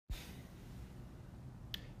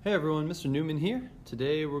Hey everyone, Mr. Newman here.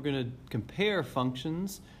 Today we're going to compare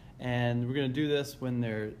functions, and we're going to do this when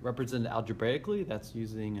they're represented algebraically, that's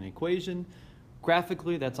using an equation.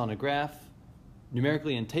 Graphically, that's on a graph.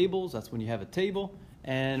 Numerically in tables, that's when you have a table.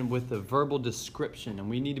 And with a verbal description, and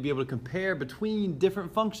we need to be able to compare between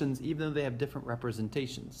different functions even though they have different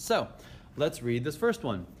representations. So, let's read this first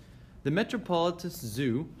one. The Metropolitan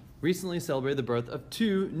Zoo recently celebrated the birth of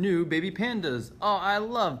 2 new baby pandas. Oh, I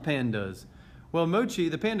love pandas. Well, Mochi,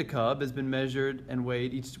 the panda cub, has been measured and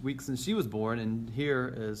weighed each week since she was born, and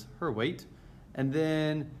here is her weight. And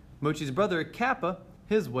then Mochi's brother, Kappa,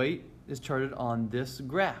 his weight is charted on this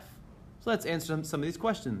graph. So let's answer some of these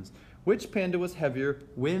questions. Which panda was heavier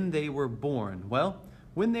when they were born? Well,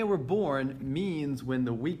 when they were born means when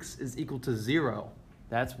the weeks is equal to 0.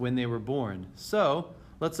 That's when they were born. So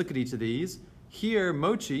let's look at each of these. Here,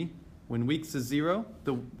 Mochi, when weeks is 0,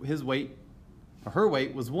 his weight, or her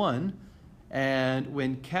weight, was 1. And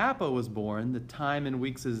when Kappa was born, the time in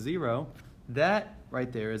weeks is 0. That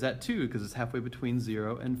right there is at 2 because it's halfway between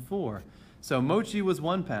 0 and 4. So Mochi was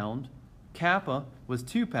 1 pound, Kappa was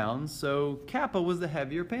 2 pounds, so Kappa was the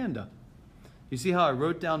heavier panda. You see how I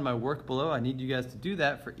wrote down my work below? I need you guys to do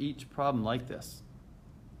that for each problem like this.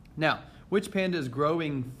 Now, which panda is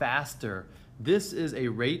growing faster? This is a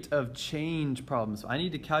rate of change problem. So I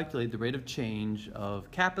need to calculate the rate of change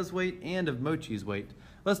of Kappa's weight and of Mochi's weight.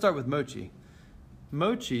 Let's start with Mochi.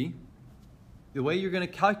 Mochi, the way you're going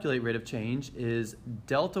to calculate rate of change is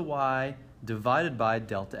delta y divided by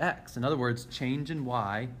delta x. In other words, change in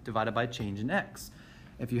y divided by change in x.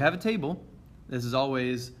 If you have a table, this is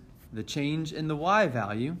always the change in the y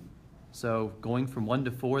value. So going from 1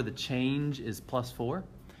 to 4, the change is plus 4.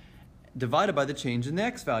 Divided by the change in the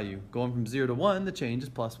x value. Going from 0 to 1, the change is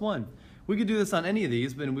plus 1. We could do this on any of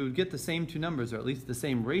these, but we would get the same two numbers, or at least the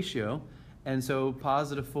same ratio. And so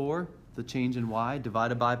positive 4, the change in y,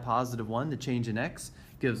 divided by positive 1, the change in x,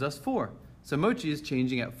 gives us 4. So Mochi is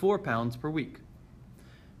changing at 4 pounds per week.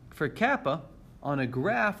 For Kappa, on a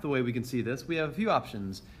graph, the way we can see this, we have a few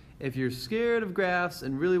options. If you're scared of graphs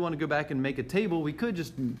and really want to go back and make a table, we could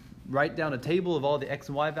just write down a table of all the x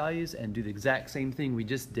and y values and do the exact same thing we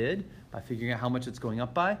just did by figuring out how much it's going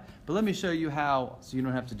up by. But let me show you how, so you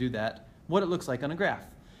don't have to do that, what it looks like on a graph.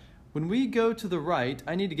 When we go to the right,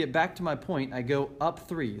 I need to get back to my point. I go up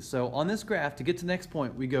 3. So on this graph, to get to the next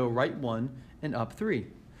point, we go right 1 and up 3.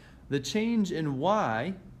 The change in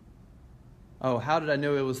y, oh, how did I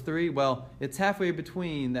know it was 3? Well, it's halfway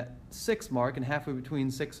between that 6 mark, and halfway between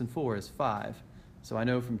 6 and 4 is 5. So I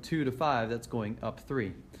know from 2 to 5, that's going up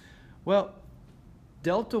 3. Well,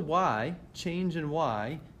 delta y, change in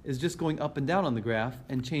y, is just going up and down on the graph,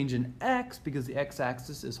 and change in x, because the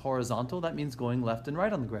x-axis is horizontal, that means going left and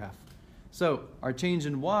right on the graph. So our change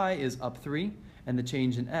in y is up 3, and the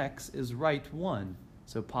change in x is right 1.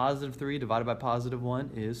 So positive 3 divided by positive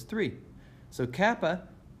 1 is 3. So Kappa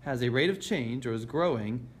has a rate of change, or is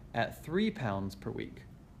growing, at 3 pounds per week.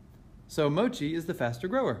 So Mochi is the faster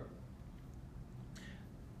grower.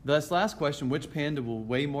 This last question, which panda will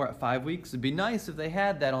weigh more at 5 weeks? It'd be nice if they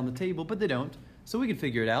had that on the table, but they don't. So we can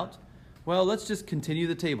figure it out. Well, let's just continue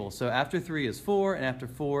the table. So after 3 is 4, and after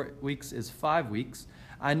 4 weeks is 5 weeks.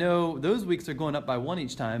 I know those weeks are going up by 1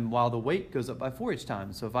 each time, while the weight goes up by 4 each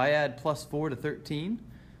time. So if I add plus 4 to 13,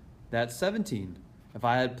 that's 17. If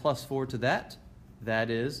I add plus 4 to that, that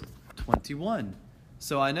is 21.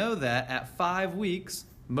 So I know that at 5 weeks,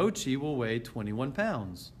 Mochi will weigh 21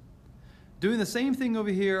 pounds. Doing the same thing over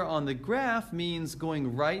here on the graph means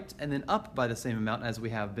going right and then up by the same amount as we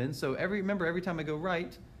have been. So remember, every time I go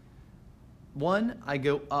right 1, I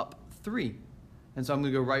go up 3. And so I'm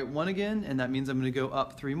going to go right 1 again, and that means I'm going to go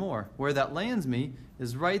up 3 more. Where that lands me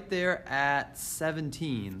is right there at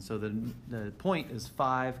 17. So the point is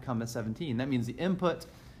 5, 17. That means the input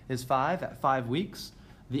is 5 at 5 weeks.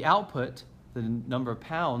 The output, the number of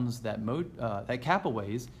pounds that Kappa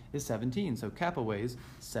weighs, is 17. So Kappa weighs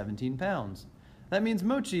 17 pounds. That means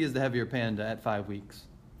Mochi is the heavier panda at 5 weeks.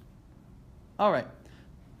 All right.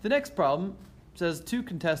 The next problem says 2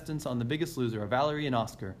 contestants on The Biggest Loser are Valerie and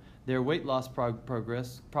Oscar. Their weight loss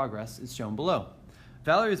progress is shown below.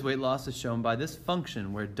 Valerie's weight loss is shown by this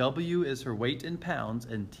function where W is her weight in pounds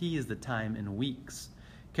and T is the time in weeks.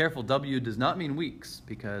 Careful, W does not mean weeks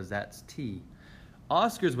because that's T.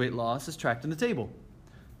 Oscar's weight loss is tracked in the table.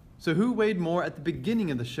 So who weighed more at the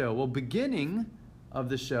beginning of the show? Well, beginning of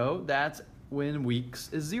the show, that's when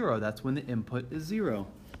weeks is 0. That's when the input is 0.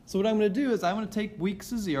 So what I'm going to do is I'm going to take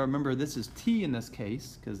weeks as 0. Remember, this is T in this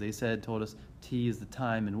case because they told us T is the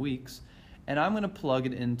time in weeks. And I'm going to plug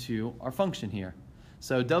it into our function here.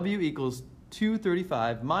 So W equals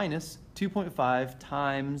 235 minus 2.5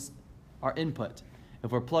 times our input.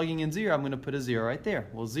 If we're plugging in 0, I'm going to put a 0 right there.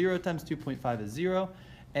 Well, 0 times 2.5 is 0,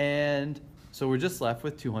 and so we're just left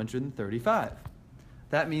with 235.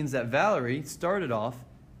 That means that Valerie started off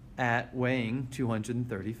at weighing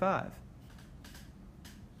 235.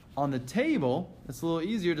 On the table, it's a little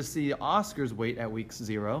easier to see Oscar's weight at week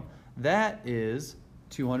 0. That is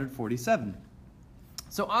 247.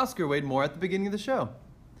 So Oscar weighed more at the beginning of the show.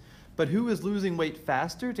 But who is losing weight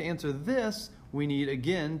faster? To answer this, we need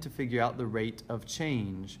again to figure out the rate of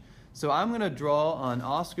change. So I'm going to draw on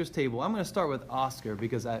Oscar's table. I'm going to start with Oscar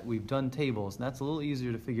because we've done tables, and that's a little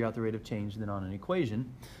easier to figure out the rate of change than on an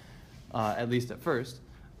equation, at least at first.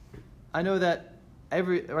 I know that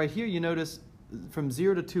right here you notice from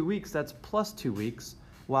 0 to 2 weeks, that's plus 2 weeks,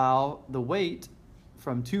 while the weight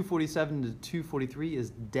from 247 to 243 is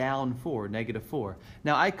down 4, negative 4.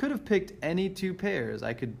 Now I could have picked any two pairs.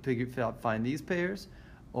 I could find these pairs,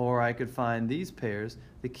 or I could find these pairs.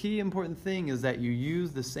 The key important thing is that you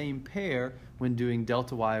use the same pair when doing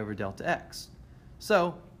delta y over delta x.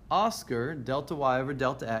 So Oscar, delta y over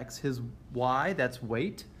delta x, his y, that's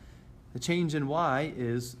weight. The change in y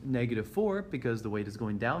is negative 4 because the weight is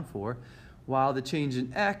going down 4, while the change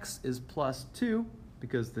in x is plus 2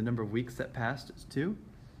 because the number of weeks that passed is 2.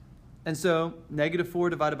 And so negative 4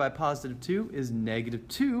 divided by positive 2 is negative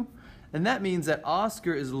 2. And that means that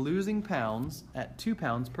Oscar is losing pounds at 2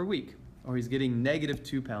 pounds per week, or he's getting negative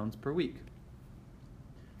 2 pounds per week.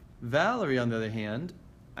 Valerie, on the other hand,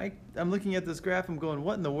 I'm looking at this graph, I'm going,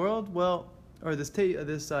 what in the world? Well, or this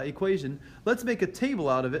equation, let's make a table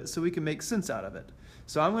out of it so we can make sense out of it.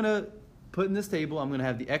 So I'm going to put in this table, I'm going to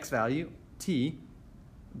have the x value, t,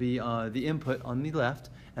 be the input on the left,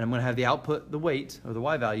 and I'm going to have the output, the weight, or the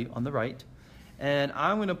y value, on the right. And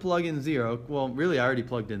I'm going to plug in 0. Well, really, I already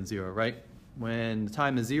plugged in 0, right? When the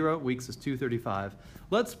time is 0, weeks is 235.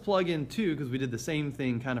 Let's plug in 2, because we did the same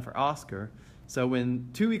thing kind of for Oscar. So when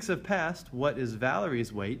 2 weeks have passed, what is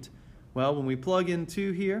Valerie's weight? Well, when we plug in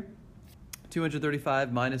 2 here,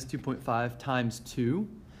 235 minus 2.5 times 2,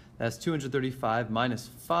 that's 235 minus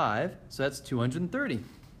 5, so that's 230.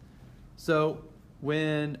 So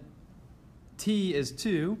when t is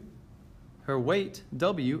 2, her weight,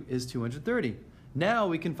 W, is 230. Now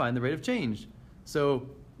we can find the rate of change. So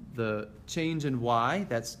the change in y,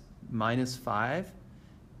 that's minus 5,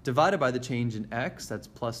 divided by the change in x, that's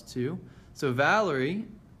plus 2. So Valerie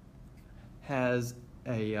has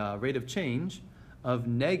a rate of change of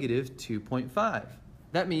negative 2.5.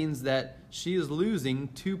 That means that she is losing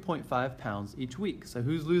 2.5 pounds each week. So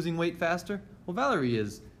who's losing weight faster? Well, Valerie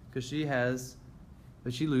is, because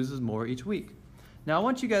she loses more each week. Now I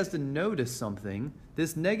want you guys to notice something.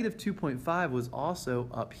 This negative 2.5 was also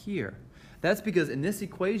up here. That's because in this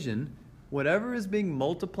equation, whatever is being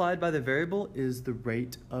multiplied by the variable is the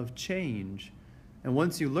rate of change. And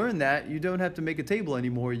once you learn that, you don't have to make a table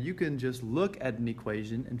anymore. You can just look at an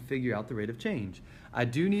equation and figure out the rate of change. I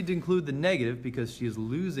do need to include the negative because she is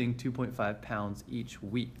losing 2.5 pounds each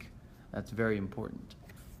week. That's very important.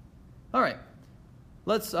 All right.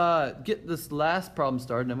 Let's get this last problem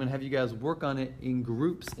started. I'm going to have you guys work on it in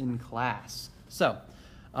groups in class. So,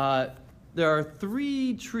 there are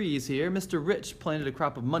 3 trees here. Mr. Rich planted a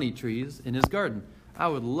crop of money trees in his garden. I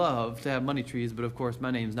would love to have money trees, but of course my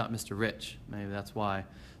name's not Mr. Rich. Maybe that's why.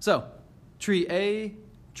 So, tree A,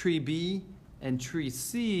 tree B, and tree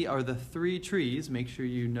C are the 3 trees. Make sure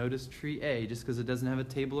you notice tree A. Just because it doesn't have a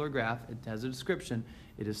table or a graph, it has a description.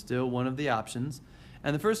 It is still one of the options.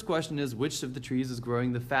 And the first question is, which of the trees is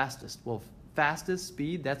growing the fastest? Well, fastest,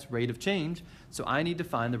 speed, that's rate of change. So I need to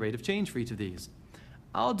find the rate of change for each of these.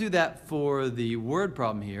 I'll do that for the word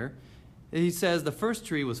problem here. He says the first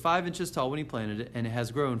tree was 5 inches tall when he planted it, and it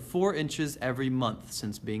has grown 4 inches every month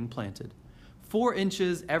since being planted. 4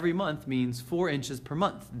 inches every month means 4 inches per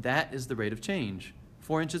month. That is the rate of change,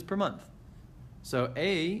 4 inches per month. So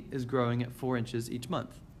A is growing at 4 inches each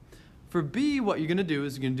month. For B, what you're going to do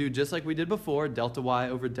is you're going to do just like we did before, delta y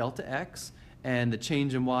over delta x, and the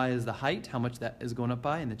change in y is the height, how much that is going up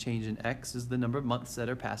by, and the change in x is the number of months that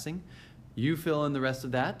are passing. You fill in the rest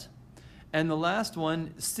of that. And the last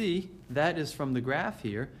one, C, that is from the graph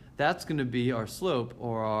here. That's going to be our slope,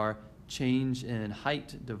 or our change in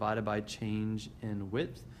height divided by change in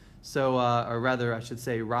width. So, or rather, I should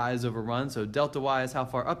say rise over run. So delta y is how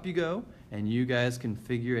far up you go, and you guys can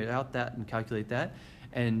figure it out that and calculate that.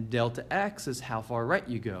 And delta x is how far right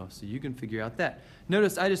you go, so you can figure out that.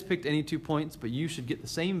 Notice I just picked any 2 points, but you should get the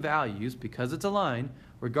same values because it's a line,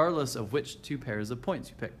 regardless of which 2 pairs of points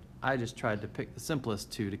you picked. I just tried to pick the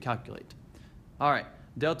simplest 2 to calculate. All right,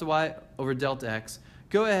 delta y over delta x.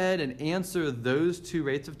 Go ahead and answer those 2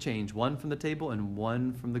 rates of change, one from the table and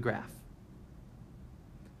one from the graph.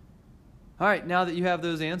 All right, now that you have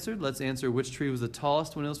those answered, let's answer which tree was the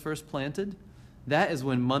tallest when it was first planted. That is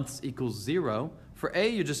when months equals 0. For A,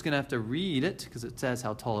 you're just going to have to read it because it says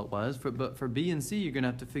how tall it was. But for B and C, you're going to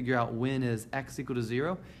have to figure out when is x equal to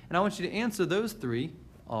 0. And I want you to answer those 3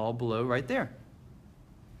 all below right there.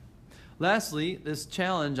 Lastly, this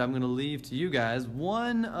challenge I'm going to leave to you guys.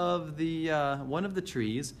 One of the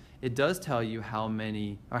trees, it does tell you how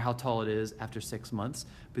many or how tall it is after 6 months.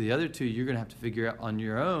 But the other 2, you're going to have to figure out on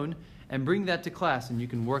your own and bring that to class, and you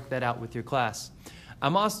can work that out with your class.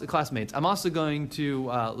 Classmates, I'm also going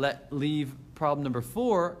to leave problem number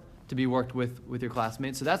 4 to be worked with your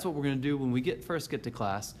classmates. So that's what we're going to do when we first get to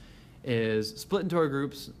class, is split into our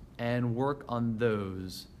groups and work on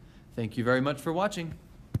those. Thank you very much for watching.